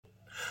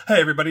Hey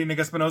everybody, Nick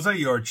Espinoza,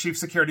 your chief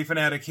security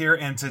fanatic here,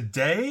 and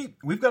today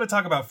we've got to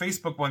talk about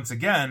Facebook once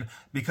again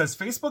because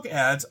Facebook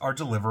ads are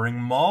delivering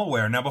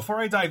malware. Now,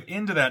 before I dive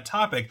into that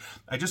topic,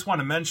 I just want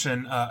to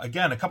mention,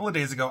 again, a couple of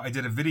days ago I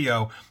did a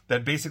video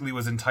that basically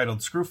was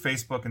entitled Screw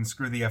Facebook and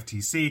Screw the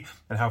FTC,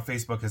 and how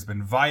Facebook has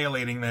been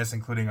violating this,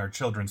 including our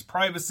children's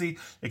privacy,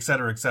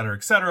 etc., etc.,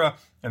 etc.,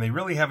 and they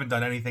really haven't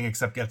done anything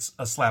except get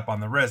a slap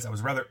on the wrist. I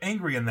was rather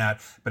angry in that,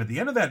 but at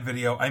the end of that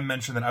video, I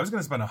mentioned that I was going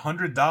to spend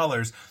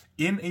 $100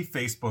 in a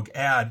Facebook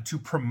ad to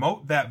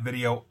promote that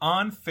video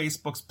on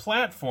Facebook's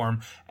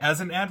platform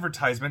as an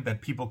advertisement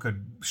that people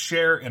could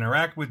share,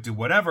 interact with, do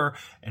whatever.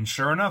 And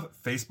sure enough,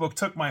 Facebook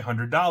took my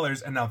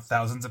 $100 and now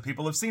thousands of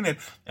people have seen it,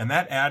 and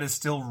that ad is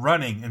still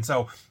running. And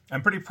so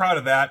I'm pretty proud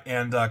of that,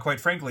 and quite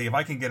frankly, if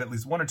I can get at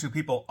least one or two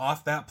people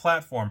off that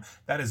platform,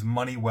 that is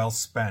money well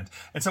spent.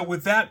 And so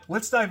with that,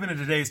 let's dive into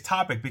today's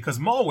topic, because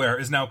malware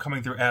is now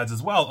coming through ads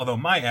as well, although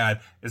my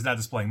ad is not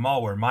displaying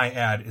malware. My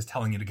ad is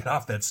telling you to get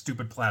off that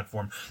stupid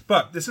platform.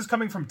 But this is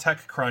coming from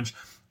TechCrunch,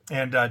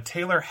 and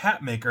Taylor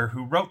Hatmaker,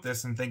 who wrote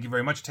this, and thank you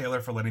very much, Taylor,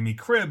 for letting me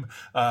crib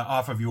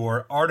off of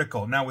your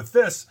article. Now with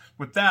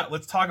that,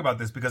 let's talk about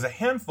this, because a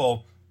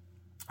handful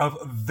of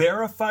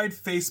verified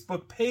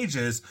Facebook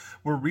pages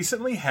were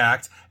recently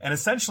hacked, and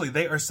essentially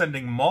they are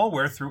sending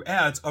malware through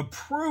ads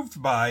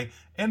approved by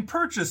and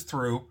purchased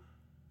through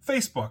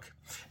Facebook.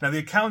 Now the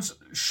accounts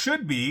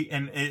should be,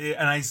 and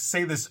I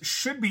say this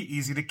should be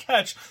easy to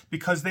catch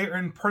because they are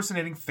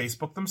impersonating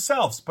Facebook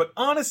themselves. But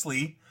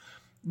honestly,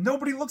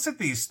 nobody looks at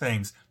these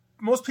things.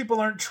 Most people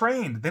aren't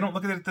trained. They don't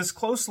look at it this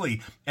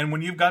closely. And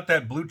when you've got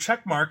that blue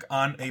check mark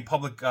on a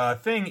public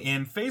thing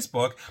in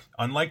Facebook,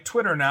 unlike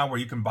Twitter now where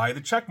you can buy the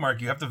check mark,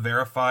 you have to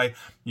verify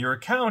your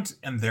account,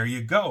 and there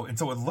you go. And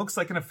so it looks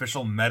like an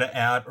official Meta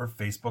ad or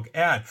Facebook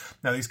ad.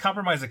 Now, these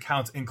compromised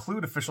accounts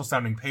include official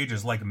sounding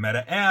pages like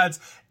Meta Ads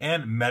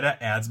and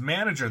Meta Ads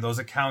Manager. Those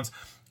accounts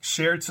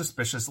shared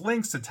suspicious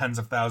links to tens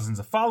of thousands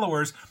of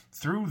followers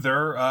through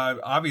their,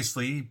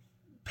 obviously,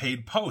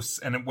 paid posts,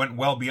 and it went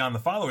well beyond the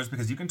followers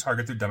because you can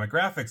target through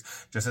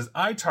demographics, just as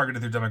I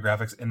targeted through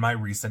demographics in my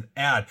recent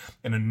ad.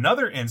 In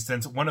another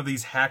instance, one of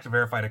these hacked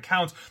verified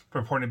accounts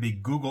purported to be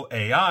Google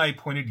AI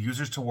pointed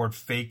users toward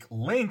fake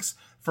links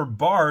for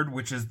Bard,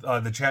 which is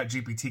the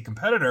ChatGPT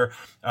competitor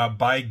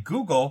by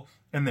Google.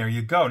 And there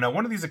you go. Now,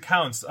 one of these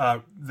accounts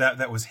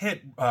that was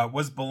hit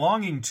was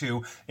belonging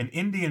to an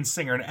Indian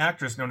singer and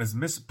actress known as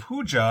Miss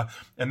Pooja,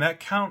 and that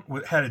account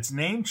had its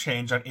name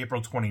changed on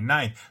April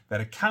 29th.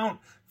 That account,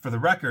 for the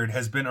record,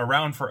 has been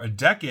around for a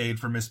decade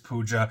for Miss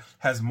Pooja,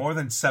 has more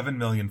than 7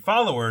 million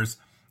followers,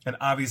 and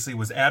obviously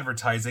was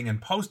advertising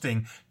and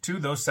posting to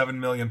those 7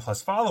 million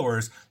plus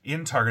followers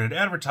in targeted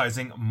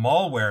advertising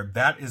malware.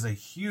 That is a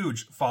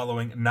huge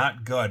following,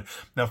 not good.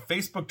 Now,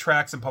 Facebook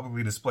tracks and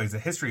publicly displays a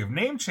history of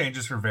name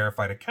changes for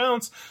verified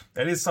accounts.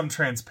 That is some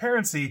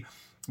transparency,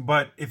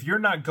 but if you're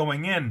not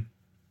going in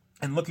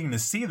and looking to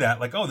see that,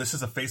 like, oh, this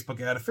is a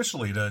Facebook ad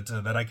officially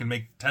that I can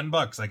make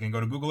 $10, I can go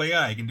to Google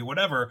AI, I can do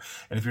whatever.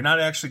 And if you're not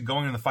actually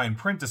going in the fine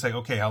print to say,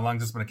 okay, how long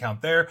has this been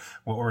account there?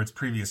 What were its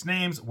previous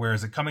names? Where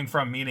is it coming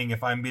from? Meaning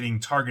if I'm being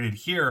targeted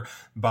here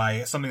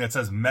by something that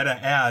says Meta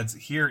Ads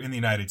here in the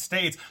United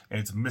States and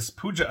it's Miss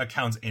Pooja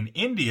accounts in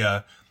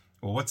India,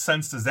 well, what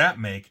sense does that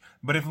make?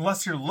 But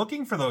unless you're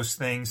looking for those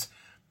things,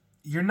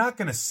 you're not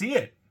going to see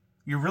it.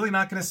 You're really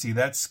not going to see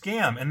that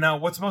scam. And now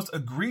what's most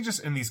egregious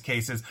in these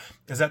cases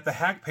is that the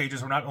hack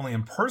pages were not only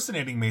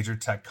impersonating major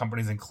tech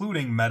companies,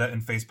 including Meta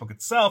and Facebook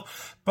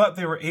itself, but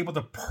they were able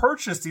to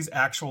purchase these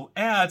actual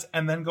ads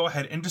and then go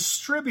ahead and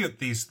distribute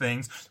these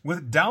things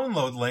with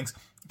download links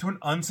to an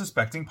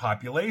unsuspecting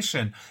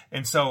population.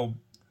 And so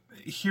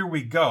here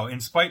we go. In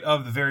spite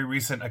of the very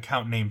recent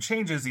account name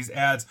changes, these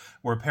ads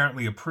were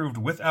apparently approved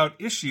without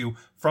issue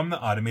from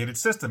the automated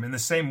system, in the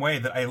same way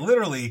that I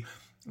literally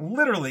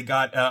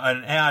got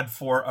an ad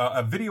for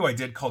a video I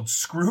did called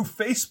Screw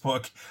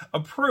Facebook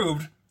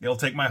approved. It'll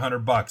take my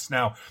 $100.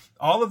 Now,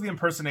 all of the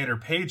impersonator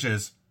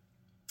pages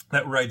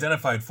that were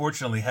identified,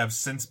 fortunately, have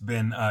since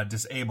been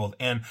disabled.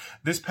 And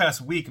this past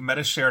week,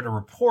 Meta shared a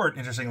report,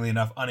 interestingly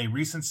enough, on a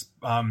recent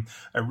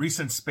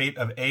spate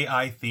of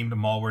AI-themed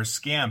malware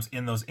scams.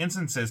 In those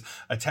instances,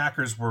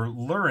 attackers were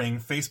luring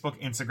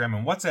Facebook, Instagram,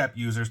 and WhatsApp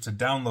users to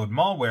download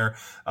malware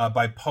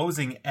by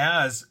posing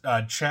as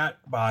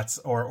chatbots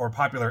or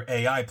popular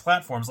AI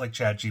platforms like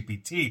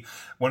ChatGPT.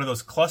 One of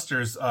those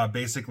clusters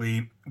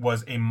basically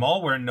was a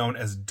malware known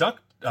as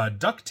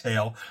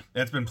Ducktail,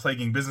 and it's been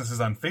plaguing businesses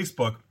on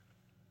Facebook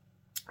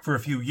for a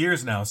few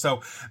years now.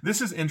 So this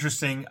is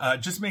interesting.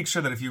 Just make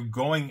sure that if you're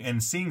going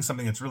and seeing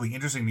something that's really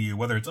interesting to you,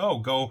 whether it's,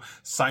 go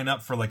sign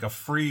up for like a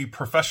free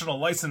professional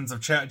license of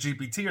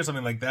ChatGPT or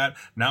something like that,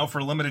 now for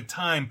a limited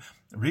time,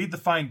 read the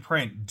fine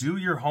print, do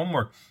your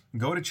homework,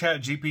 go to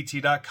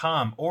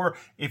chatgpt.com. Or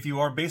if you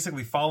are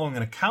basically following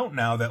an account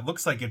now that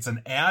looks like it's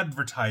an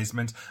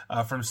advertisement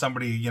from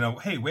somebody,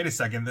 hey, wait a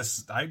second,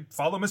 I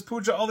follow Miss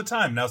Pooja all the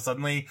time. Now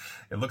suddenly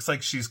it looks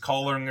like she's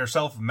calling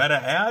herself Meta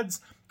Ads.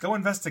 Go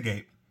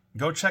investigate.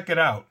 Go check it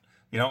out.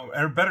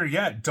 Or better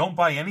yet, don't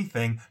buy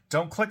anything,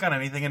 don't click on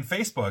anything in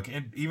Facebook.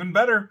 And even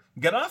better,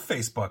 get off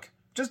Facebook.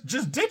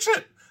 Just ditch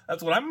it.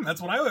 That's what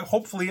I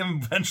hopefully am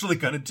eventually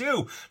going to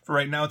do. For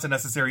right now, it's a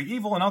necessary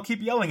evil, and I'll keep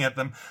yelling at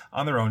them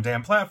on their own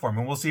damn platform.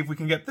 And we'll see if we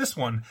can get this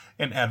one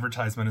an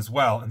advertisement as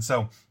well. And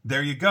so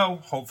there you go.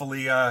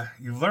 Hopefully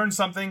you've learned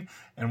something,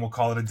 and we'll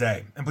call it a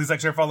day. And please like,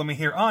 share, follow me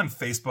here on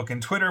Facebook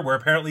and Twitter, where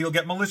apparently you'll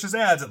get malicious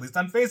ads, at least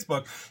on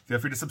Facebook. Feel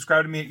free to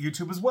subscribe to me at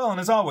YouTube as well. And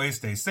as always,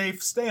 stay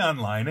safe, stay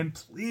online, and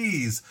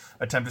please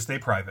attempt to stay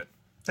private.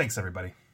 Thanks, everybody.